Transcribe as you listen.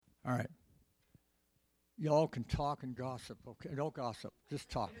All right. Y'all can talk and gossip, okay? Don't gossip. Just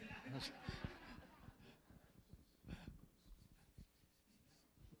talk.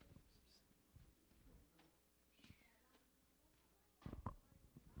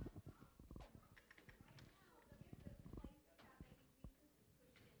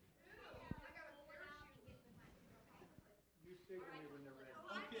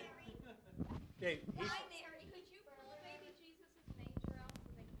 Okay. Hi, Mary. Could you pull baby Jesus' manger out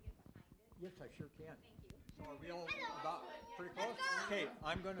so they can get behind it? Yes, I sure can. Thank you. So are we all about pretty close? Okay,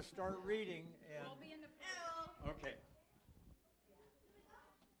 I'm going to start reading. And We'll be in the front. okay.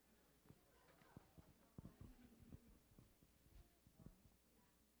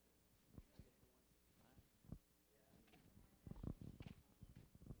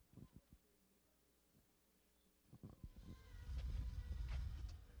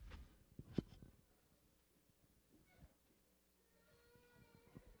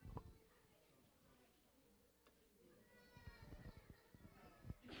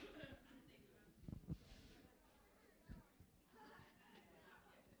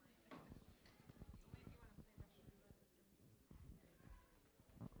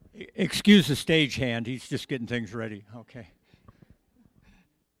 Excuse the stagehand. He's just getting things ready. Okay.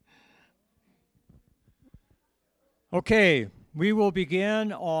 Okay, we will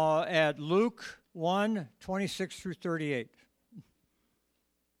begin at Luke 1:26 through 38.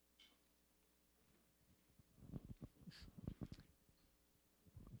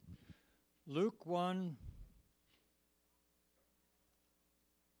 Luke 1.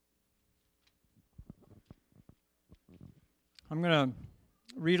 I'm going to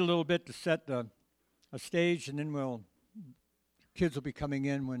read a little bit to set a stage, and then kids will be coming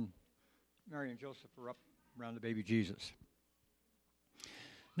in when Mary and Joseph are up around the baby Jesus.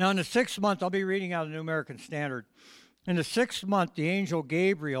 Now, in the 6th month, I'll be reading out of the New American Standard. In the 6th month, the angel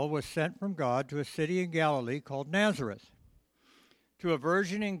Gabriel was sent from God to a city in Galilee called Nazareth, to a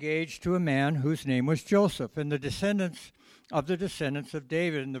virgin engaged to a man whose name was Joseph, and the descendants of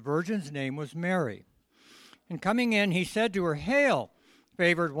David, and the virgin's name was Mary. And coming in, he said to her, "Hail,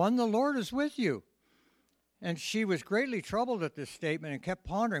 favored one, the Lord is with you." And she was greatly troubled at this statement and kept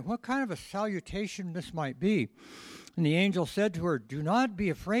pondering what kind of a salutation this might be. And the angel said to her, "Do not be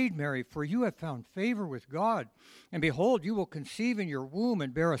afraid, Mary, for you have found favor with God. And behold, you will conceive in your womb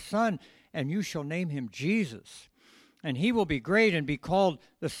and bear a son, and you shall name him Jesus. And he will be great and be called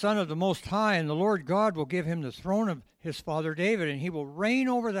the Son of the Most High, and the Lord God will give him the throne of his father David, and he will reign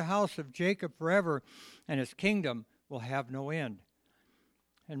over the house of Jacob forever, and his kingdom will have no end."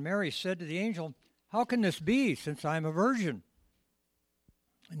 And Mary said to the angel, "How can this be, since I am a virgin?"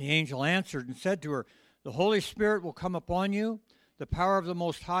 And the angel answered and said to her, "The Holy Spirit will come upon you, the power of the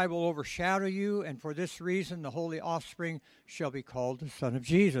Most High will overshadow you, and for this reason the holy offspring shall be called the Son of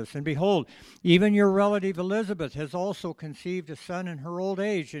Jesus. And behold, even your relative Elizabeth has also conceived a son in her old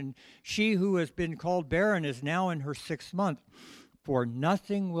age, and she who has been called barren is now in her 6th month. For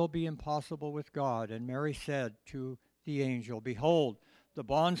nothing will be impossible with God." And Mary said to the angel, "Behold, the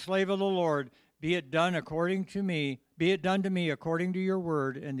bondslave of the Lord, be it done to me according to your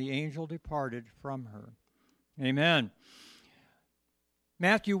word." And the angel departed from her. Amen.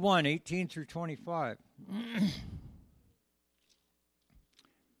 Matthew 1:18 through 25.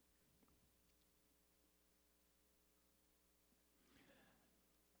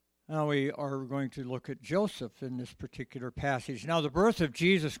 Now we are going to look at Joseph in this particular passage. Now the birth of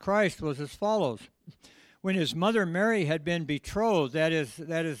Jesus Christ was as follows. When his mother Mary had been betrothed, that is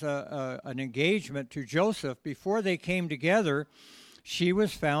an engagement to Joseph, before they came together, she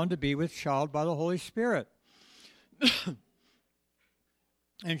was found to be with child by the Holy Spirit.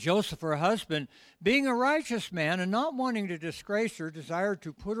 And Joseph, her husband, being a righteous man and not wanting to disgrace her, desired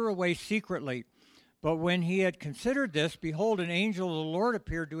to put her away secretly. But when he had considered this, behold, an angel of the Lord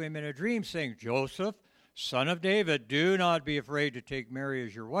appeared to him in a dream, saying, "Joseph, son of David, do not be afraid to take Mary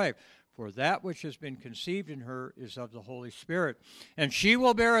as your wife, for that which has been conceived in her is of the Holy Spirit. And she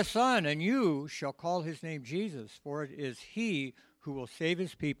will bear a son, and you shall call his name Jesus, for it is he who will save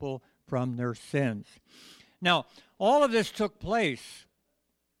his people from their sins." Now, all of this took place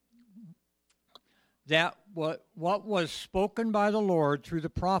that what was spoken by the Lord through the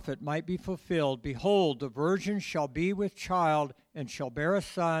prophet might be fulfilled. "Behold, the virgin shall be with child and shall bear a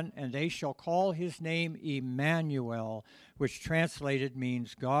son, and they shall call his name Emmanuel," which translated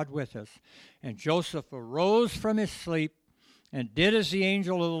means God with us. And Joseph arose from his sleep and did as the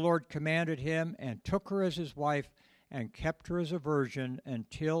angel of the Lord commanded him, and took her as his wife, and kept her as a virgin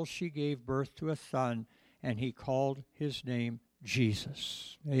until she gave birth to a son, and he called his name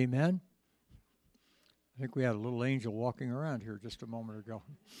Jesus. Amen. I think we had a little angel walking around here just a moment ago.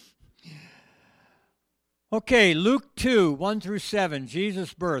 Okay, Luke 2, 1 through 7,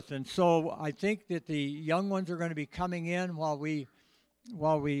 Jesus' birth. And so I think that the young ones are going to be coming in while we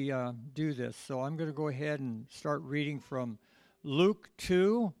do this. So I'm going to go ahead and start reading from Luke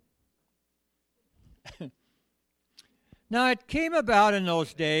 2. Now it came about in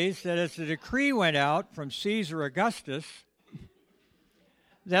those days that as the decree went out from Caesar Augustus,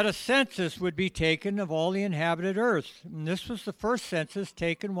 that a census would be taken of all the inhabited earth. And this was the first census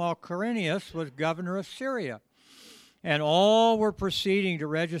taken while Quirinius was governor of Syria. And all were proceeding to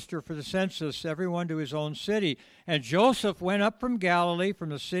register for the census, everyone to his own city. And Joseph went up from Galilee, from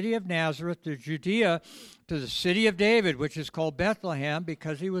the city of Nazareth to Judea, to the city of David, which is called Bethlehem,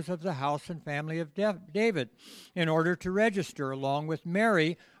 because he was of the house and family of David, in order to register, along with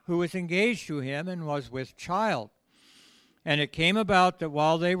Mary, who was engaged to him and was with child. And it came about that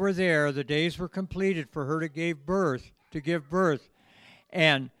while they were there, the days were completed for her to give birth.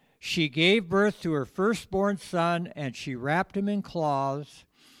 And she gave birth to her firstborn son, and she wrapped him in cloths,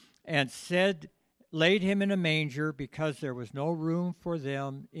 and laid him in a manger, because there was no room for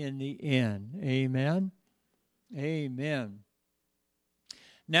them in the inn. Amen. Amen.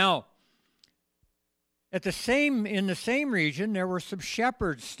 Now, in the same region, there were some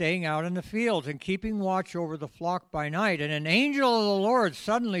shepherds staying out in the fields and keeping watch over the flock by night. And an angel of the Lord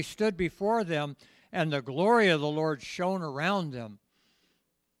suddenly stood before them, and the glory of the Lord shone around them.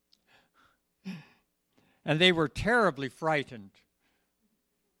 And they were terribly frightened.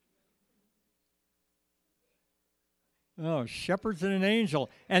 Oh, shepherds and an angel.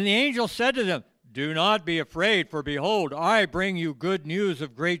 And the angel said to them, "Do not be afraid, for behold, I bring you good news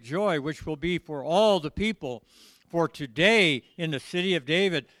of great joy, which will be for all the people. For today in the city of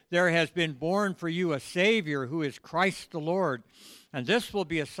David there has been born for you a Savior, who is Christ the Lord. And this will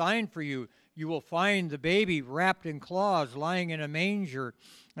be a sign for you. You will find the baby wrapped in cloths, lying in a manger."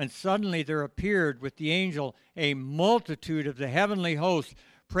 And suddenly there appeared with the angel a multitude of the heavenly host,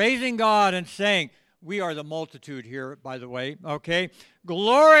 praising God and saying, we are the multitude here, by the way, okay?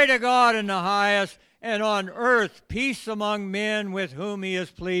 "Glory to God in the highest, and on earth peace among men with whom he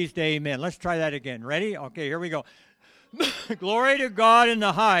is pleased." Amen. Let's try that again. Ready? Okay, here we go. "Glory to God in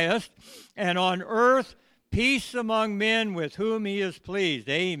the highest, and on earth peace among men with whom he is pleased."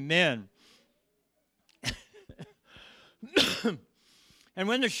 Amen.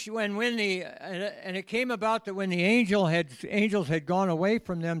 And it came about that when the angels had gone away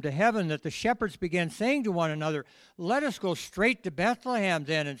from them to heaven, that the shepherds began saying to one another, "Let us go straight to Bethlehem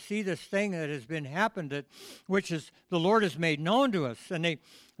then, and see this thing that has been happened, which the Lord has made known to us." And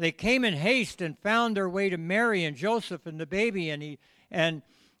they came in haste and found their way to Mary and Joseph and the baby, and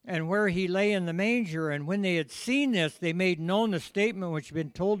where he lay in the manger. And when they had seen this, they made known the statement which had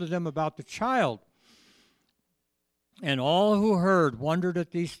been told to them about the child. And all who heard wondered at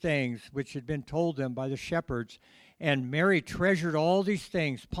these things which had been told them by the shepherds. And Mary treasured all these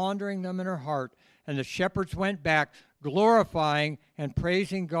things, pondering them in her heart. And the shepherds went back, glorifying and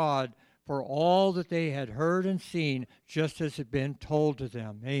praising God for all that they had heard and seen, just as had been told to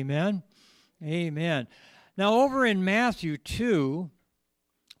them. Amen? Amen. Now over in Matthew 2,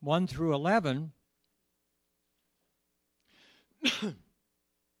 1 through 11,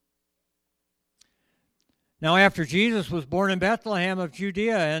 "Now after Jesus was born in Bethlehem of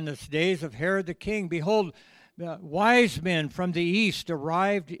Judea in the days of Herod the king, behold, wise men from the east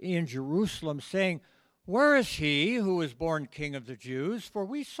arrived in Jerusalem, saying, 'Where is he who was born King of the Jews? For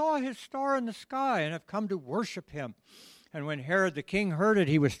we saw his star in the sky and have come to worship him.' And when Herod the king heard it,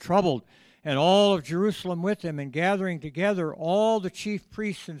 he was troubled, and all of Jerusalem with him. And gathering together all the chief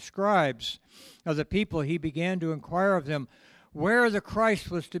priests and scribes of the people, he began to inquire of them where the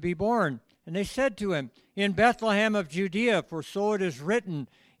Christ was to be born. And they said to him, 'In Bethlehem of Judea, for so it is written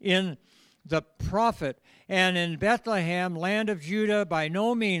in the prophet, and in Bethlehem, land of Judah, by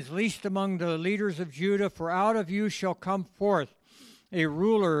no means least among the leaders of Judah, for out of you shall come forth a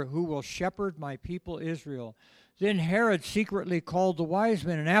ruler who will shepherd my people Israel.' Then Herod secretly called the wise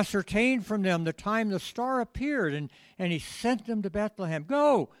men and ascertained from them the time the star appeared, and he sent them to Bethlehem.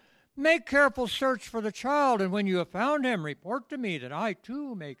 'Go, make careful search for the child, and when you have found him, report to me, that I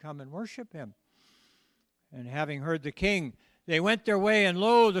too may come and worship him.' And having heard the king, they went their way, and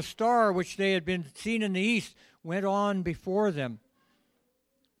lo, the star which they had been seen in the east went on before them,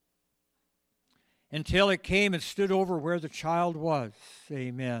 until it came and stood over where the child was."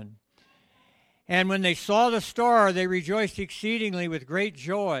 Amen. "And when they saw the star, they rejoiced exceedingly with great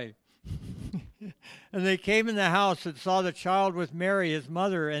joy. And they came in the house and saw the child with Mary, his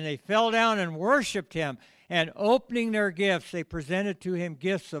mother, and they fell down and worshipped him. And opening their gifts, they presented to him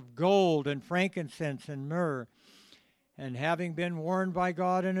gifts of gold and frankincense and myrrh. And having been warned by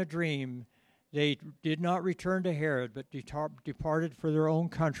God in a dream, they did not return to Herod, but departed for their own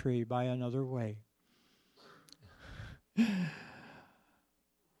country by another way.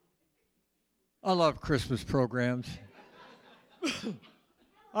 I love Christmas programs.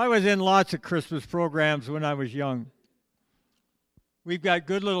 I was in lots of Christmas programs when I was young. We've got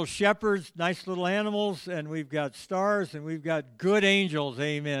good little shepherds, nice little animals, and we've got stars, and we've got good angels,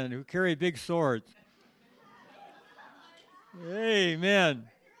 amen, who carry big swords. Amen.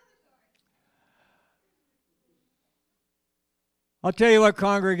 I'll tell you what,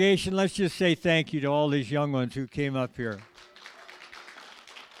 congregation, let's just say thank you to all these young ones who came up here.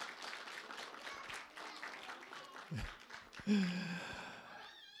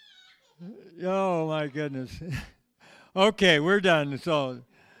 Oh, my goodness. Okay, we're done. So,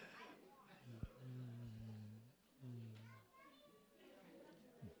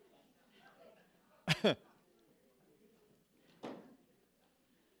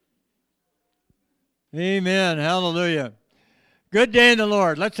 amen. Hallelujah. Good day in the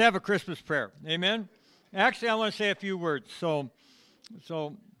Lord. Let's have a Christmas prayer. Amen. Actually, I want to say a few words. So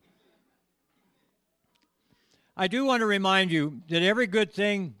I do want to remind you that every good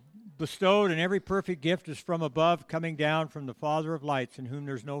thing bestowed and every perfect gift is from above, coming down from the Father of lights, in whom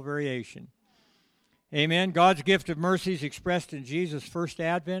there's no variation. Amen. God's gift of mercy is expressed in Jesus' first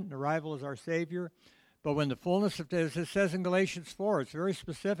advent and arrival as our Savior. But when the fullness of, as it says in Galatians 4, it's very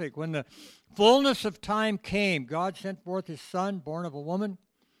specific. When the fullness of time came, God sent forth his Son, born of a woman,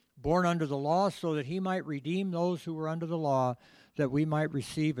 born under the law, so that he might redeem those who were under the law, that we might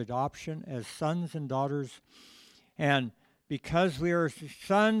receive adoption as sons and daughters. And because we are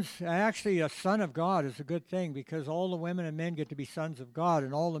sons, actually a son of God is a good thing, because all the women and men get to be sons of God,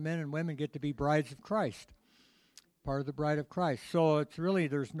 and all the men and women get to be brides of Christ, part of the bride of Christ. So it's really,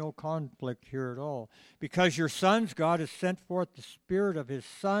 there's no conflict here at all. Because you're sons, God has sent forth the Spirit of his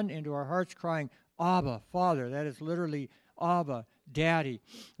Son into our hearts, crying, Abba, Father. That is literally Abba, Daddy.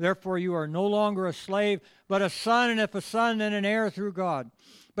 Therefore you are no longer a slave, but a son, and if a son, then an heir through God.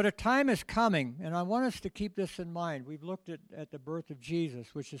 But a time is coming, and I want us to keep this in mind. We've looked at the birth of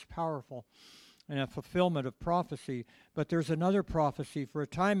Jesus, which is powerful, and a fulfillment of prophecy. But there's another prophecy, for a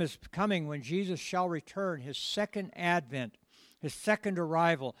time is coming when Jesus shall return, his second advent, his second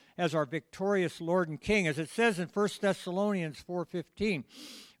arrival as our victorious Lord and King. As it says in 1 Thessalonians 4:15,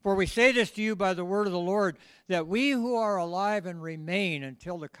 for we say this to you by the word of the Lord, that we who are alive and remain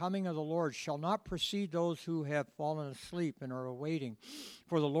until the coming of the Lord shall not precede those who have fallen asleep and are awaiting.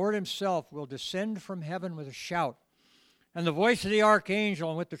 For the Lord himself will descend from heaven with a shout, and the voice of the archangel,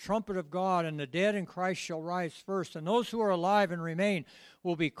 and with the trumpet of God, and the dead in Christ shall rise first. And those who are alive and remain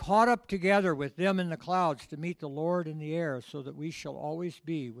will be caught up together with them in the clouds to meet the Lord in the air, so that we shall always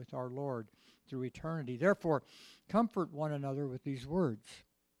be with our Lord through eternity. Therefore, comfort one another with these words.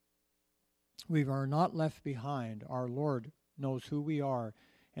 We are not left behind. Our Lord knows who we are,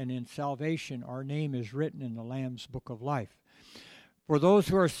 and in salvation our name is written in the Lamb's book of life. For those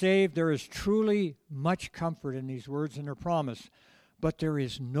who are saved, there is truly much comfort in these words and their promise. But there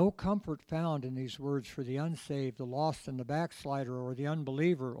is no comfort found in these words for the unsaved, the lost, and the backslider, or the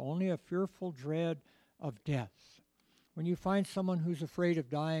unbeliever, only a fearful dread of death. When you find someone who's afraid of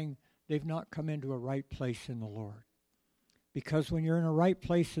dying, they've not come into a right place in the Lord. Because when you're in a right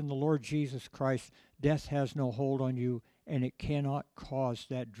place in the Lord Jesus Christ, death has no hold on you, and it cannot cause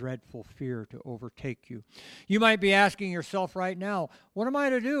that dreadful fear to overtake you. You might be asking yourself right now, what am I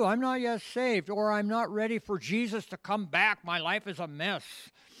to do? I'm not yet saved, or I'm not ready for Jesus to come back. My life is a mess.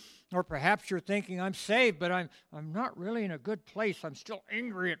 Or perhaps you're thinking, I'm saved, but I'm not really in a good place. I'm still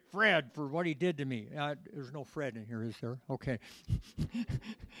angry at Fred for what he did to me. There's no Fred in here, is there? Okay.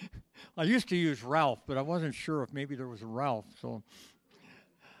 I used to use Ralph, but I wasn't sure if maybe there was a Ralph. So,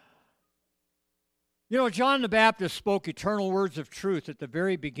 you know, John the Baptist spoke eternal words of truth at the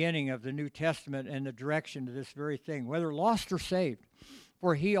very beginning of the New Testament and the direction to this very thing, whether lost or saved.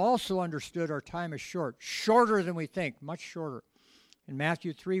 For he also understood our time is short, shorter than we think, much shorter. In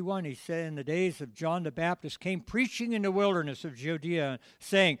Matthew 3:1, he said, in the days of John the Baptist came preaching in the wilderness of Judea,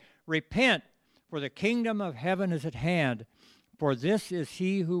 saying, repent, for the kingdom of heaven is at hand. For this is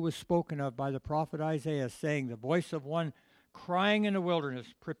he who was spoken of by the prophet Isaiah, saying, the voice of one crying in the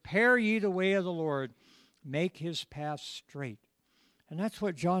wilderness, prepare ye the way of the Lord, make his path straight. And that's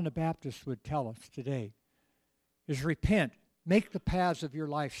what John the Baptist would tell us today, is repent, make the paths of your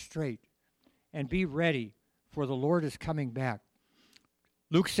life straight, and be ready, for the Lord is coming back.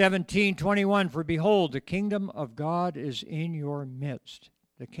 Luke 17:21, for behold, the kingdom of God is in your midst.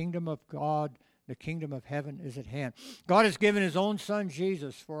 The kingdom of God, The kingdom of heaven is at hand. God has given his own Son,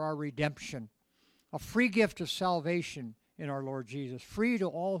 Jesus, for our redemption, a free gift of salvation in our Lord Jesus, free to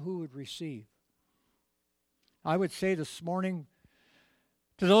all who would receive. I would say this morning,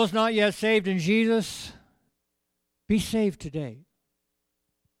 to those not yet saved in Jesus, be saved today.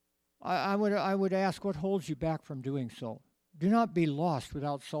 I would ask, what holds you back from doing so? Do not be lost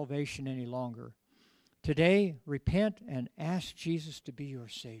without salvation any longer. Today, repent and ask Jesus to be your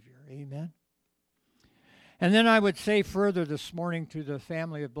Savior. Amen. And then I would say further this morning to the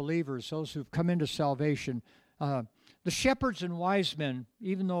family of believers, those who've come into salvation, the shepherds and wise men,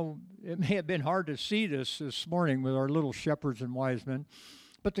 even though it may have been hard to see this morning with our little shepherds and wise men,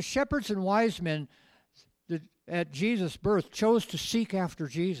 but the shepherds and wise men at Jesus' birth chose to seek after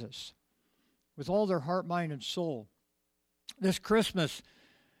Jesus with all their heart, mind, and soul. This Christmas,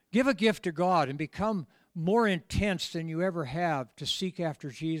 give a gift to God and become more intense than you ever have to seek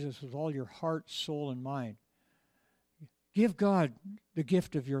after Jesus with all your heart, soul, and mind. Give God the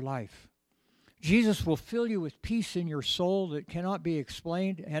gift of your life. Jesus will fill you with peace in your soul that cannot be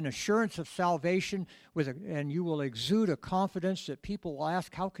explained, and assurance of salvation, and you will exude a confidence that people will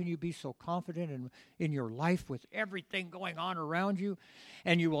ask, how can you be so confident in your life with everything going on around you?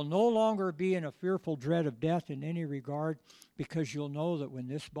 And you will no longer be in a fearful dread of death in any regard, because you'll know that when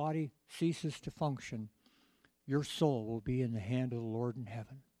this body ceases to function, your soul will be in the hand of the Lord in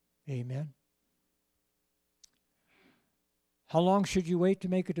heaven. Amen. How long should you wait to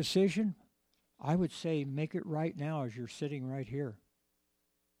make a decision? I would say make it right now as you're sitting right here.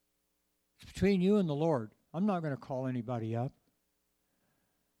 It's between you and the Lord. I'm not going to call anybody up.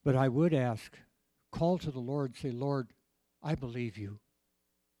 But I would ask, call to the Lord and say, Lord, I believe you,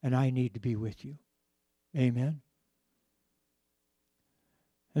 and I need to be with you. Amen.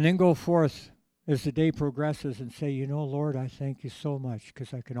 And then go forth as the day progresses and say, you know, Lord, I thank you so much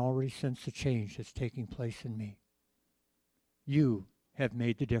because I can already sense the change that's taking place in me. You have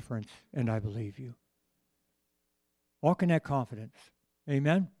made the difference, and I believe you. Walk in that confidence.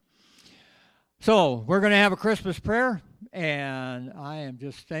 Amen? So, we're going to have a Christmas prayer, and I am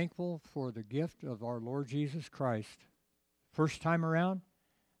just thankful for the gift of our Lord Jesus Christ. First time around,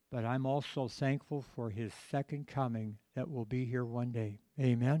 but I'm also thankful for his second coming that will be here one day.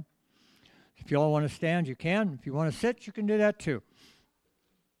 Amen? If you all want to stand, you can. If you want to sit, you can do that too.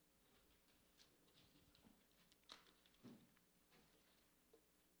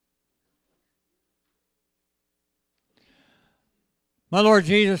 My Lord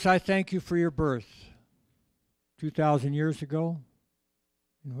Jesus, I thank you for your birth 2,000 years ago,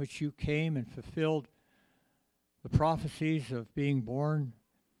 in which you came and fulfilled the prophecies of being born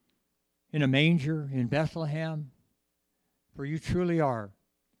in a manger in Bethlehem, for you truly are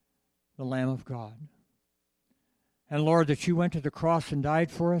the Lamb of God. And Lord, that you went to the cross and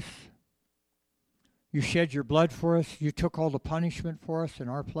died for us. You shed your blood for us. You took all the punishment for us in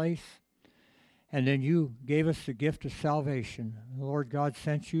our place. And then you gave us the gift of salvation. The Lord God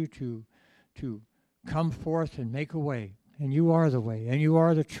sent you to come forth and make a way. And you are the way, and you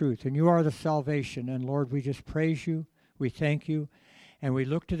are the truth, and you are the salvation. And Lord, we just praise you, we thank you, and we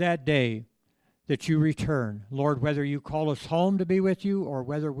look to that day that you return. Lord, whether you call us home to be with you, or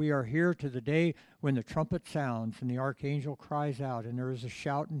whether we are here to the day when the trumpet sounds and the archangel cries out and there is a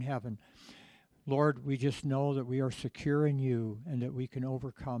shout in heaven, Lord, we just know that we are secure in you and that we can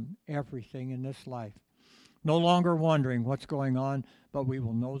overcome everything in this life. No longer wondering what's going on, but we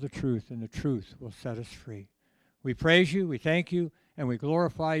will know the truth, and the truth will set us free. We praise you, we thank you, and we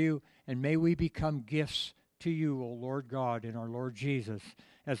glorify you, and may we become gifts to you, O Lord God, in our Lord Jesus,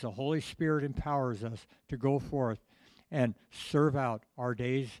 as the Holy Spirit empowers us to go forth and serve out our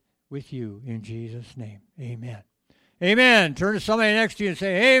days with you in Jesus' name. Amen. Amen. Turn to somebody next to you and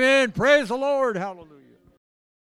say, amen. Praise the Lord. Hallelujah.